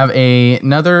we have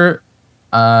another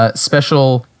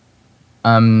special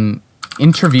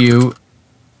interview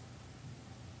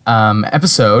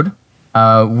episode.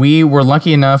 We were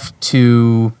lucky enough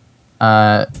to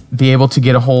be able to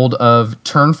get a hold of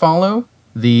Turnfollow,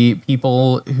 the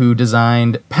people who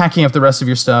designed Packing Up the Rest of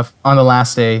Your Stuff on the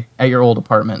Last Day at Your Old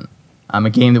Apartment, a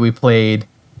game that we played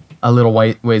a little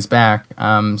ways back.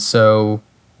 So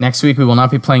next week we will not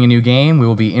be playing a new game. We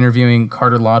will be interviewing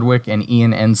Carter Lodwick and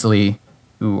Ian Ensley,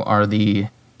 who are the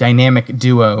dynamic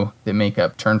duo that make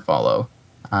up Turnfollow.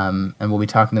 And we'll be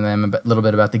talking to them a little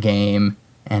bit about the game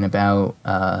and about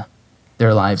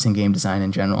their lives in game design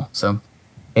in general. So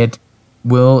it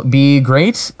will be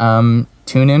great. Tune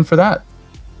in for that.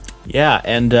 Yeah,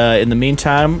 and in the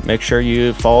meantime, make sure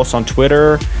you follow us on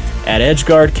Twitter at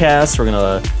EdgeGuardCast. We're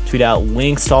going to tweet out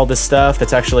links to all this stuff.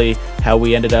 That's actually how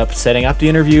we ended up setting up the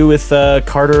interview with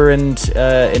Carter and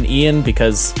Ian,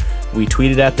 because we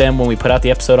tweeted at them when we put out the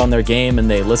episode on their game, and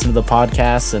they listened to the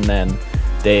podcast, and then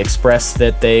they expressed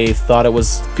that they thought it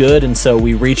was good, and so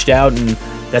we reached out, and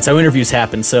that's how interviews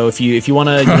happen. So if you want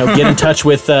to get in touch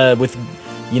with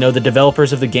the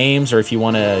developers of the games, or if you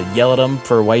want to yell at them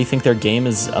for why you think their game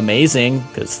is amazing,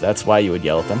 because that's why you would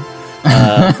yell at them,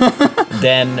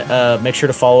 then make sure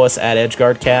to follow us at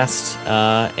EdgeGuardCast,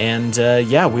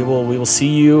 and we will see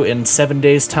you in 7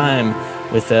 days' time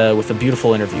with a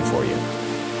beautiful interview for you.